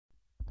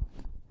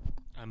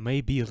I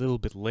may be a little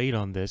bit late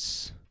on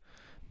this,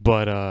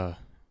 but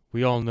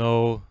we all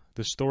know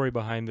the story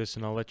behind this,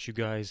 and I'll let you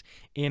guys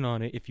in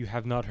on it if you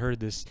have not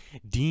heard this.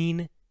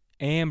 Dean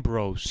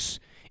Ambrose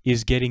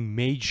is getting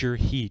major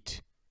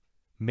heat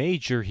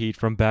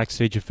from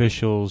backstage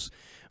officials.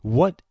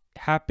 What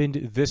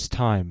happened this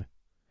time?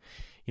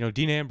 You know,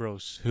 Dean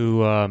Ambrose,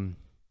 who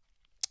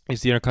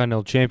is the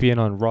Intercontinental Champion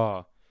on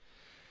Raw,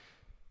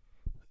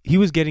 he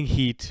was getting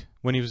heat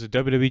when he was a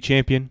WWE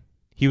Champion.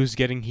 He was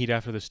getting heat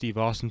after the Steve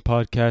Austin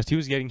podcast. He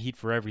was getting heat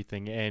for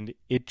everything, and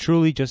it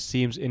truly just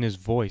seems in his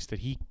voice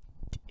that he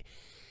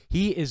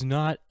is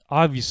not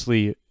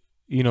obviously,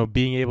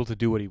 being able to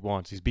do what he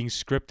wants. He's being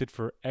scripted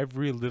for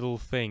every little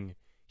thing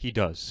he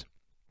does.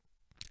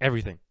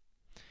 Everything.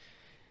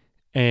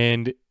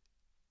 And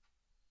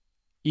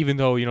even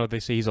though, they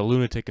say he's a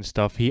lunatic and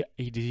stuff,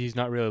 he's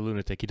not really a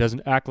lunatic. He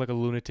doesn't act like a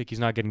lunatic. He's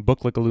not getting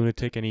booked like a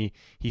lunatic, and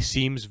he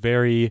seems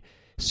very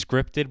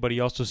scripted, but he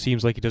also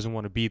seems like he doesn't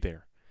want to be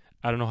there.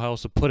 I don't know how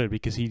else to put it,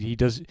 because he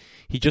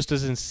just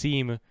doesn't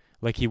seem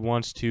like he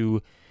wants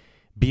to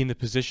be in the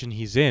position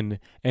he's in,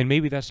 and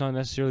maybe that's not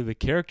necessarily the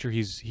character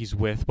he's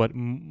with, but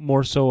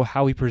more so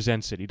how he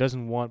presents it. He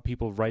doesn't want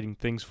people writing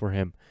things for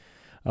him,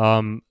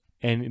 and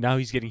now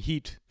he's getting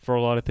heat for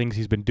a lot of things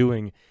he's been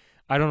doing.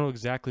 I don't know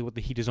exactly what the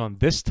heat is on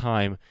this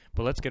time,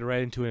 but let's get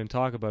right into it and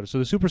talk about it. So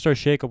the Superstar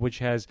Shakeup, which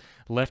has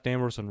left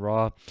Ambrose on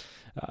Raw,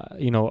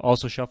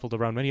 also shuffled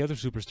around many other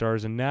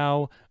superstars, and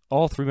now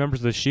all three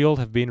members of the Shield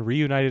have been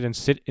reunited and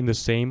sit in the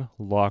same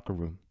locker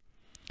room.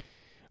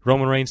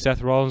 Roman Reigns,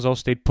 Seth Rollins all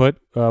stayed put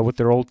with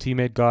their old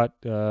teammate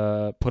got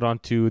put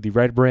onto the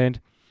red brand.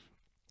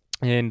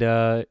 And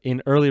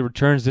in early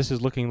returns, this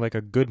is looking like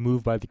a good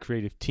move by the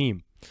creative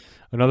team.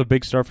 Another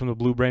big star from the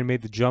blue brand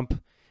made the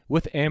jump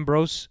with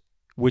Ambrose,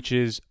 which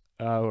is,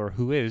 or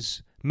who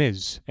is,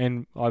 Miz,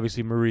 and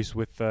obviously Maurice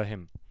with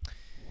him.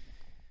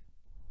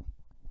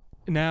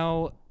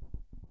 Now,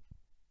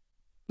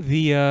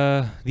 the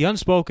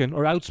unspoken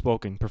or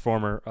outspoken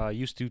performer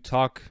used his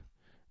talk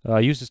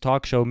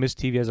show Miz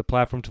TV as a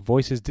platform to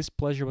voice his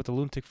displeasure with the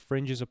Lunatic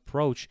Fringe's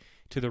approach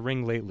to the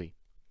ring lately.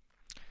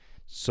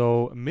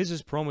 So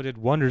Miz's promo did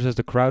wonders as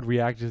the crowd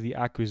reacted to the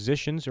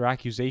accusations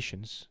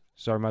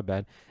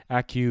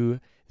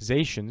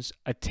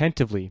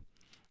attentively.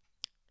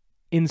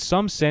 In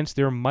some sense,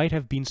 there might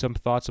have been some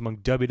thoughts among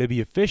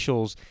WWE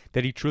officials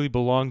that he truly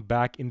belonged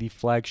back in the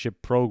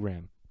flagship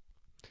program.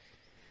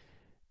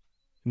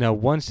 Now,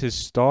 once his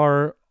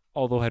star,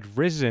 although had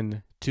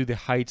risen to the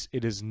heights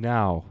it is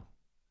now,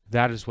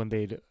 that is when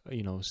they'd,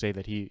 say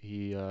that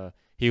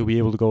he'll be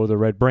able to go with the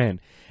red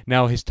brand.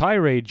 Now, his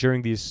tirade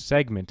during this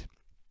segment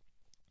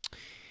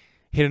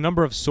hit a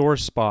number of sore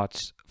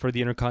spots for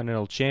the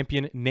Intercontinental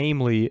Champion,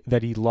 namely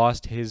that he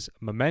lost his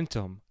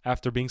momentum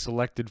after being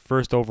selected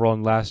first overall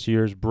in last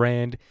year's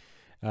brand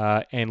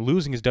and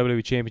losing his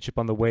WWE Championship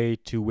on the way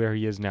to where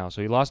he is now.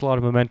 So he lost a lot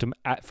of momentum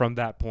from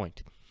that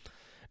point.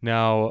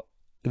 Now,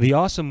 the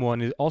Awesome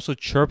One is also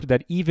chirped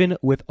that even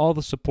with all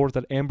the support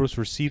that Ambrose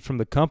received from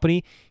the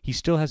company, he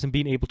still hasn't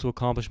been able to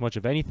accomplish much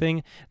of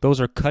anything. Those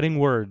are cutting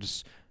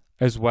words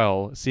as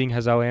well, seeing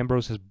as how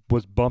Ambrose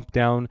was bumped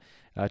down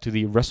to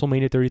the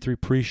WrestleMania 33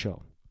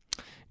 pre-show.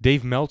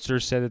 Dave Meltzer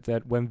said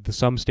that when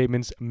some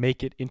statements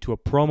make it into a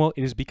promo,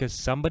 it is because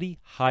somebody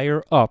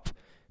higher up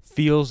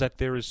feels that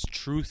there is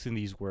truth in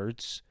these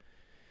words.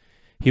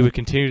 He would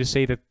continue to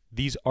say that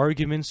these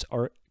arguments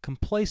are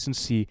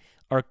complacency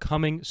are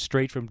coming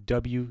straight from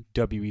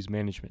WWE's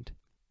management.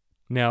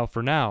 Now,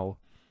 for now,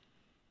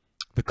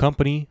 the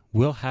company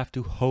will have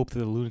to hope that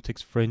the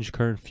Lunatic's Fringe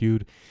current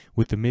feud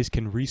with The Miz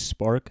can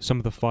re-spark some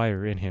of the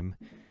fire in him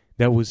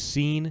that was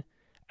seen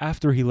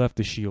after he left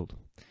the Shield.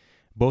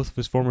 Both of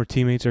his former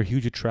teammates are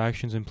huge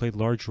attractions and played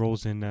large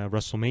roles in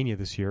WrestleMania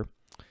this year.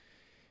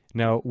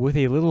 Now, with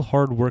a little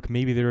hard work,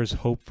 maybe there is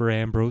hope for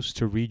Ambrose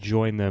to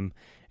rejoin them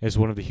as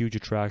one of the huge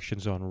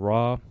attractions on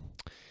Raw.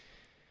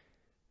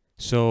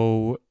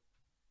 So,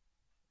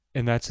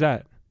 and that's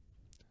that.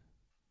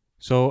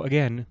 So,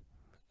 again,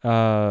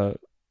 I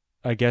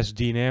guess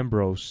Dean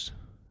Ambrose,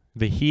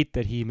 the heat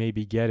that he may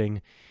be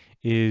getting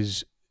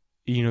is,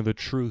 the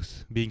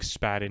truth being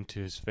spat into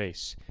his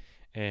face.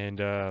 And,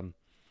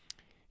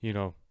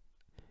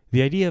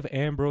 the idea of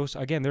Ambrose,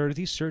 again, there are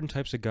these certain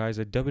types of guys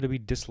that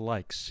WWE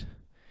dislikes.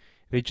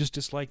 They just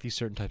dislike these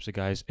certain types of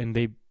guys, and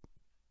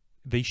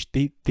they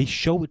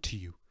show it to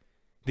you.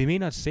 They may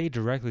not say it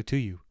directly to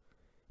you,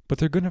 but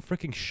they're going to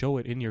freaking show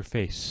it in your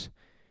face.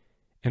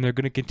 And they're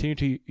going to continue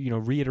to,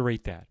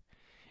 reiterate that.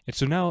 And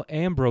so now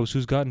Ambrose,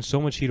 who's gotten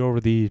so much heat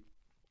over the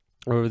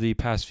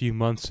past few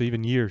months,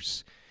 even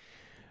years,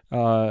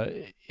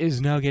 is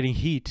now getting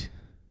heat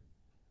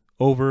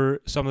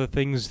over some of the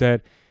things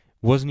that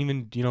wasn't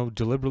even,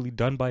 deliberately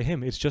done by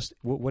him. It's just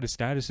what his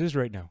status is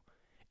right now.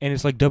 And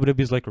it's like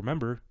WWE's like,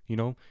 remember,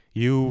 you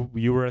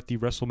were at the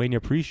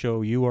WrestleMania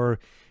pre-show. You are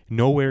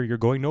nowhere. You're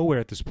going nowhere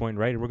at this point,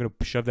 right? And we're going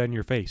to shove that in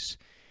your face.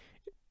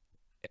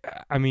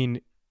 I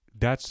mean,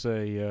 that's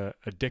a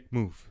dick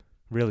move,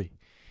 really.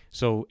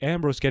 So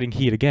Ambrose getting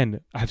heat,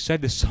 again, I've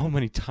said this so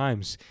many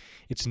times.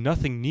 It's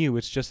nothing new.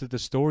 It's just that the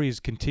story has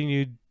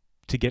continued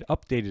to get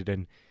updated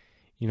and,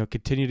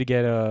 continue to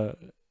get,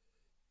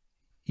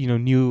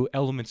 new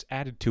elements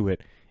added to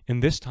it.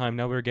 And this time,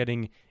 now we're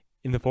getting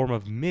in the form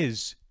of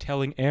Miz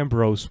telling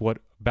Ambrose what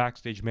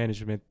backstage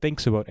management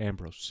thinks about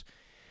Ambrose.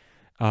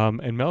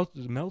 And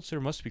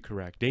Meltzer must be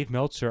correct. Dave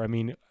Meltzer, I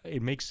mean,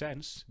 it makes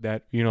sense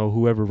that,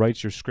 whoever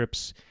writes your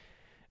scripts,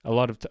 a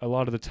lot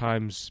of the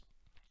times,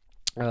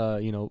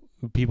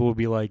 people will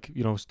be like,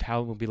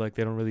 talent will be like,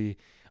 they don't really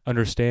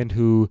understand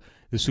who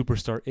the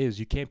superstar is.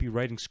 You can't be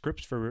writing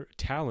scripts for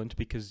talent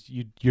because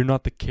you're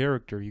not the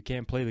character. You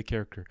can't play the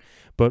character.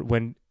 But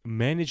when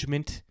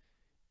management,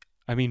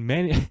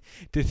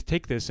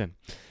 take this in.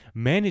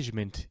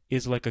 Management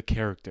is like a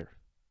character.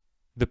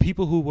 The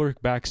people who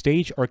work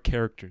backstage are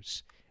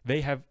characters.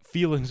 They have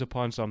feelings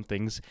upon some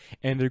things,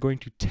 and they're going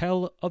to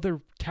tell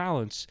other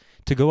talents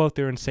to go out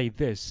there and say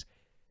this,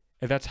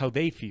 and that's how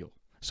they feel.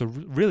 So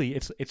really,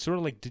 it's sort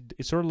of like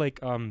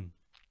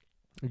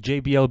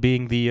JBL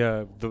being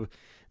the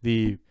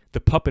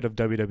puppet of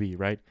WWE,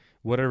 right?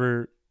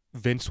 Whatever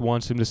Vince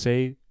wants him to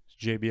say,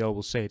 JBL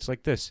will say. It's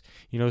like this,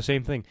 the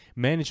same thing.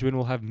 Management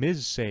will have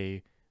Miz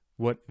say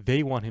what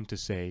they want him to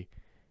say,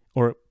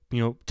 or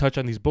touch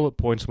on these bullet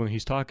points when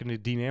he's talking to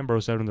Dean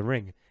Ambrose out in the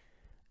ring,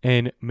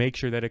 and make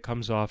sure that it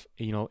comes off,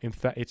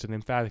 it's an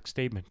emphatic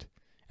statement,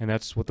 and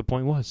that's what the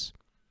point was.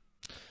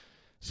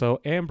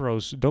 So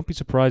Ambrose, don't be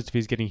surprised if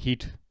he's getting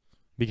heat,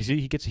 because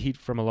he gets heat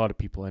from a lot of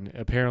people, and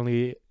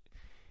apparently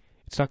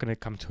it's not going to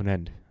come to an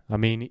end. I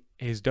mean,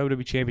 his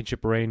WWE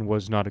Championship reign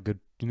was not a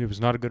good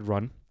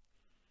run.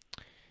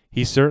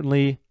 He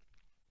certainly,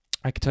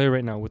 I can tell you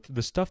right now, with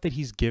the stuff that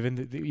he's given,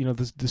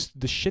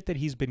 the shit that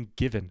he's been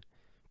given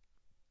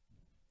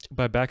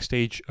by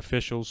backstage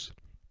officials,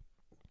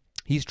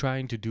 he's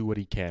trying to do what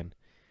he can.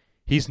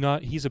 He's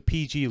a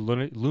PG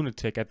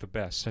lunatic at the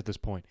best at this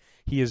point.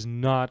 He is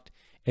not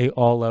a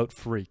all-out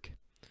freak.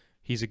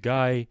 He's a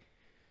guy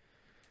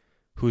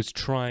who is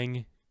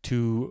trying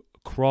to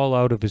crawl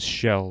out of his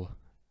shell,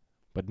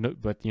 but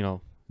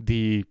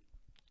the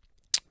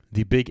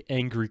big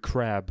angry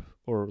crab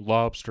or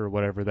lobster or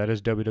whatever that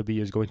is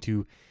WWE is going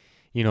to,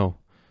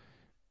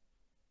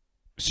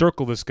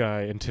 circle this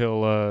guy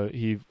until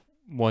he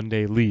one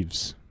day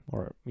leaves,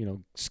 or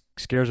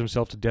scares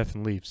himself to death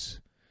and leaves.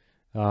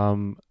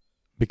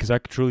 Because I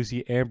could truly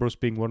see Ambrose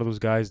being one of those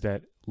guys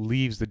that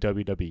leaves the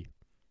WWE,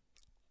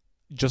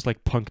 just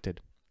like Punk did.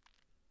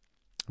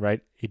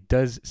 Right? It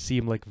does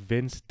seem like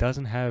Vince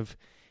doesn't have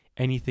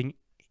anything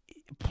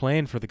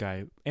planned for the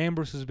guy.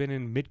 Ambrose has been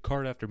in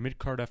mid-card after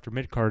mid-card after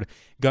mid-card,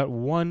 got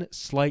one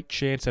slight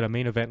chance at a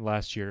main event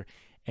last year,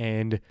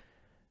 and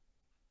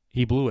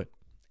he blew it.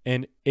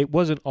 And it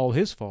wasn't all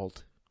his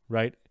fault,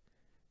 right?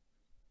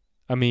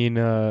 I mean,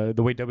 the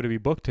way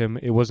WWE booked him,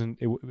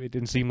 it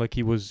didn't seem like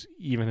he was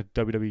even a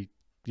WWE,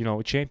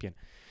 champion.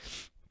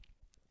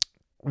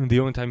 And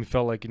the only time he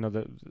felt like,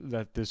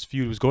 that this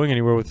feud was going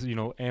anywhere with,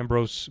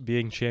 Ambrose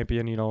being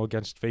champion,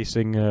 against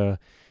facing,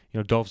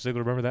 Dolph Ziggler.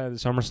 Remember that at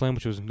SummerSlam,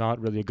 which was not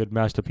really a good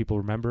match that people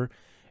remember.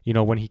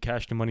 When he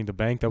cashed in Money in the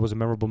Bank, that was a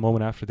memorable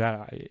moment. After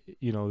that,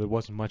 there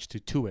wasn't much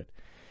to it.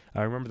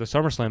 I remember the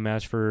SummerSlam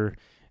match for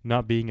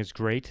not being as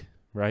great,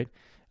 right?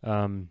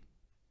 Then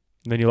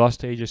he lost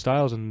to AJ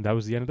Styles, and that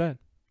was the end of that.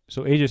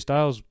 So AJ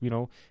Styles,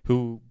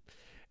 who,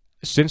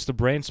 since the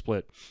brand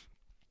split,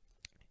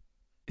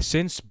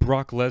 since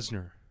Brock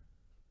Lesnar,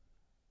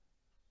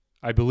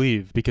 I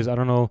believe, because I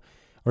don't know,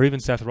 or even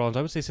Seth Rollins,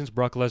 I would say since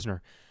Brock Lesnar,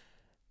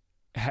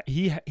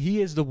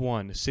 he is the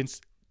one,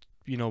 since,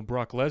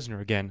 Brock Lesnar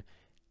again,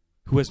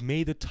 who has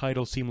made the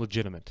title seem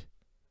legitimate.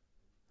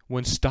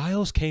 When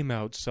Styles came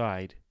out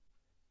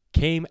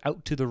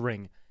to the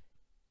ring,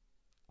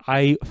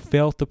 I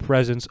felt the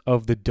presence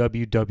of the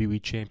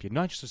WWE champion,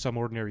 not just some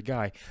ordinary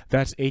guy.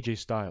 That's AJ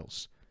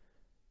Styles.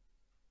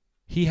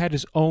 He had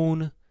his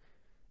own,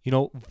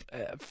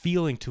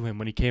 feeling to him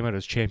when he came out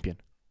as champion.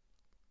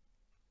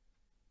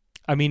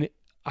 I mean,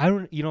 I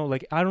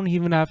don't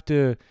even have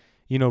to,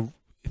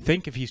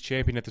 think if he's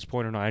champion at this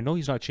point or not. I know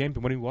he's not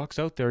champion. When he walks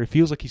out there, it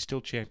feels like he's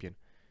still champion.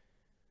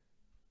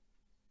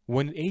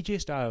 When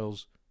AJ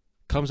Styles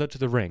comes out to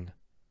the ring,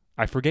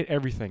 I forget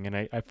everything, and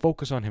I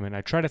focus on him, and I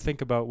try to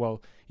think about,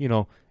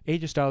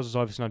 AJ Styles is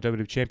obviously not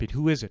WWE champion.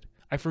 Who is it?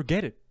 I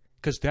forget it,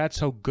 because that's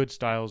how good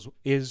Styles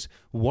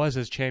was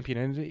as champion,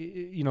 and,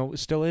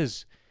 still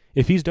is.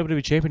 If he's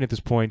WWE champion at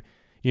this point,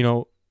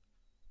 it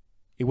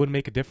wouldn't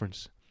make a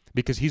difference,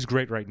 because he's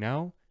great right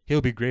now. He'll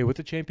be great with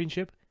the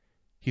championship.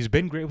 He's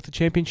been great with the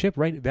championship,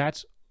 right?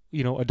 That's, a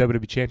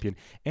WWE champion.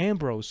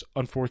 Ambrose,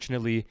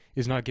 unfortunately,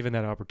 is not given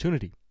that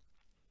opportunity.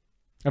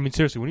 I mean,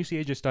 seriously, when you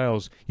see AJ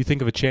Styles, you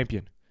think of a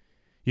champion.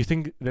 You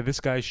think that this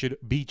guy should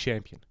be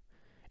champion.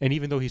 And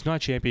even though he's not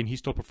champion, he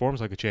still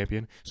performs like a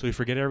champion. So you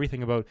forget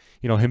everything about,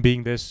 him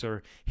being this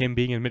or him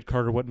being in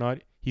mid-card or whatnot.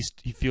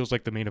 He feels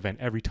like the main event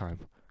every time.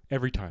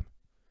 Every time.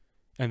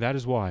 And that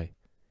is why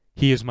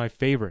he is my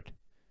favorite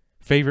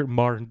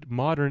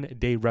modern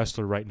day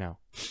wrestler right now.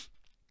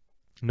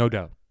 No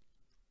doubt.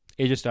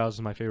 AJ Styles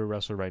is my favorite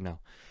wrestler right now.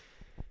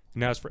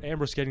 Now, as for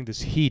Ambrose getting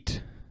this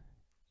heat,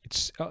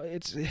 it's I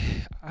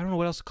don't know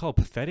what else to call it.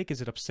 Pathetic?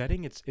 Is it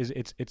upsetting? It's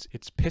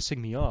pissing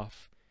me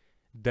off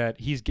that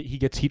he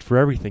gets heat for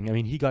everything. I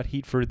mean, he got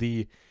heat for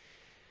the,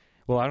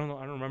 well, I don't know,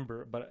 I don't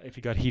remember, but if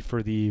he got heat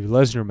for the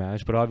Lesnar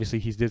match, but obviously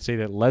he did say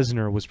that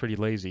Lesnar was pretty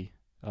lazy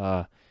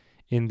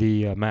in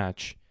the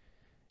match.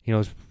 You know,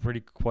 it's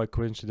quite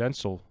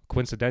coincidental,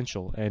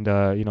 and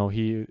you know,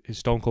 his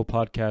Stone Cold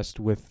podcast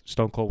with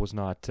Stone Cold was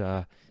not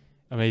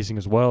amazing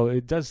as well.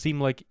 It does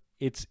seem like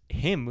it's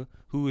him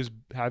who is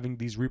having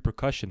these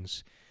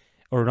repercussions,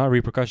 or not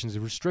repercussions,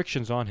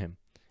 restrictions on him,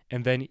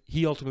 and then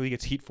he ultimately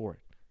gets heat for it.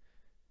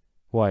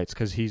 Why? It's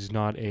because he's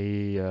not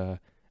a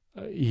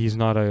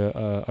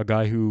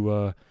guy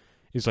who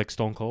is like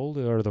Stone Cold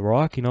or The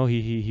Rock. You know,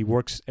 he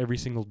works every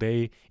single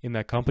day in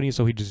that company,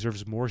 so he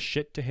deserves more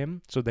shit to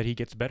him so that he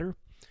gets better.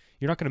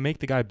 You're not going to make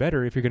the guy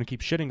better if you're going to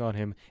keep shitting on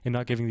him and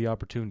not giving the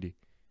opportunity.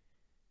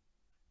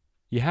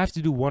 You have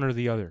to do one or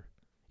the other.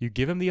 You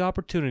give him the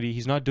opportunity,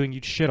 he's not doing, you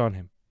shit on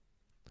him.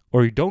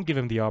 Or you don't give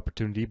him the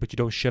opportunity, but you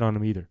don't shit on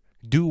him either.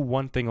 Do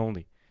one thing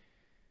only.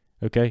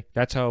 Okay?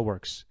 That's how it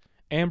works.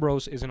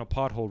 Ambrose is in a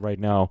pothole right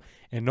now,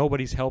 and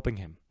nobody's helping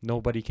him.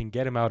 Nobody can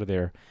get him out of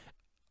there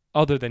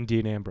other than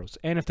Dean Ambrose.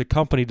 And if the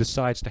company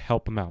decides to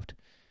help him out.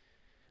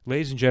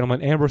 Ladies and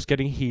gentlemen, Ambrose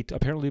getting heat,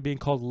 apparently being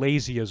called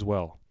lazy as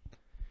well.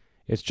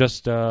 It's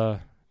just, I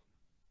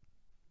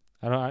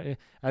don't.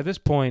 At this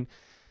point,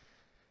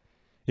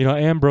 you know,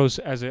 Ambrose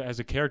as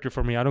a character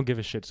for me, I don't give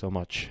a shit so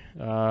much.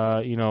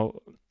 You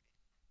know,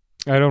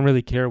 I don't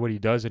really care what he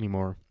does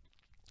anymore.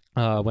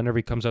 Whenever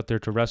he comes out there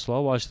to wrestle,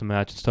 I'll watch the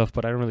match and stuff,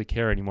 but I don't really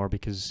care anymore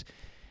because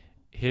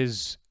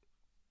his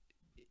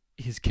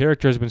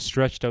character has been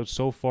stretched out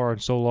so far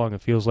and so long.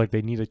 It feels like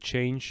they need a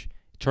change.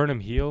 Turn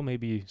him heel,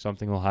 maybe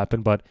something will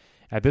happen, but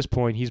at this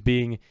point, he's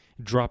being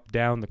dropped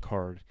down the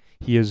card.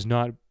 He is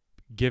not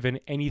given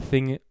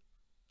anything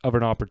of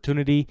an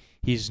opportunity.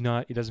 He's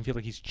not. It doesn't feel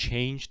like he's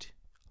changed.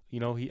 You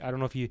know, I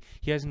don't know if he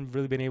hasn't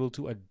really been able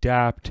to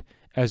adapt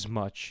as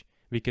much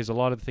because a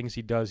lot of the things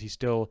he does, he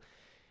still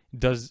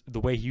does the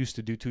way he used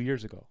to do 2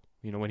 years ago.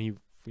 You know, when he,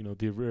 you know,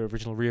 the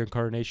original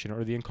reincarnation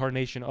or the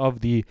incarnation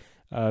of the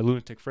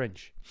Lunatic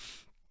Fringe.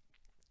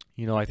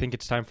 You know, I think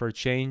it's time for a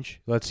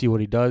change. Let's see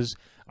what he does.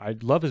 I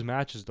love his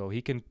matches though.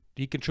 He can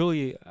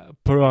truly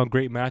put on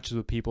great matches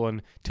with people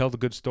and tell the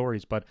good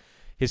stories, but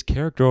his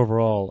character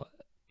overall,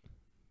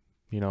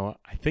 you know,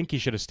 I think he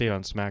should have stayed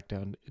on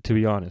SmackDown, to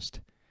be honest.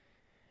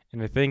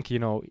 And I think, you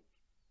know,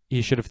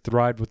 he should have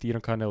thrived with the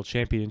Intercontinental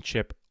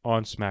Championship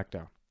on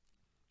SmackDown.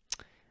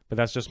 But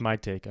that's just my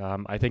take.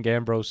 I think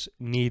Ambrose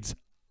needs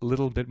a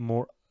little bit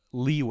more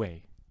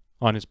leeway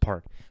on his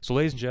part. So,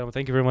 ladies and gentlemen,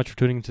 thank you very much for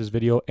tuning into this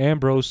video.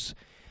 Ambrose,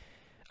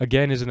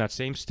 again, is in that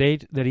same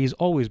state that he's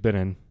always been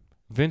in.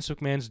 Vince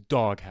McMahon's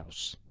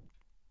doghouse.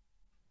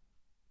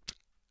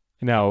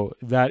 Now,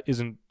 that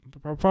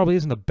probably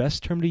isn't the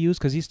best term to use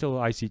because he's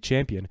still IC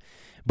champion.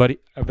 But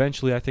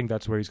eventually, I think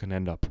that's where he's going to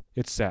end up.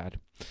 It's sad.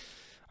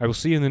 I will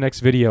see you in the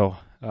next video.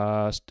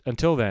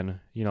 Until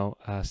then, you know,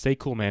 stay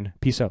cool, man.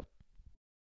 Peace out.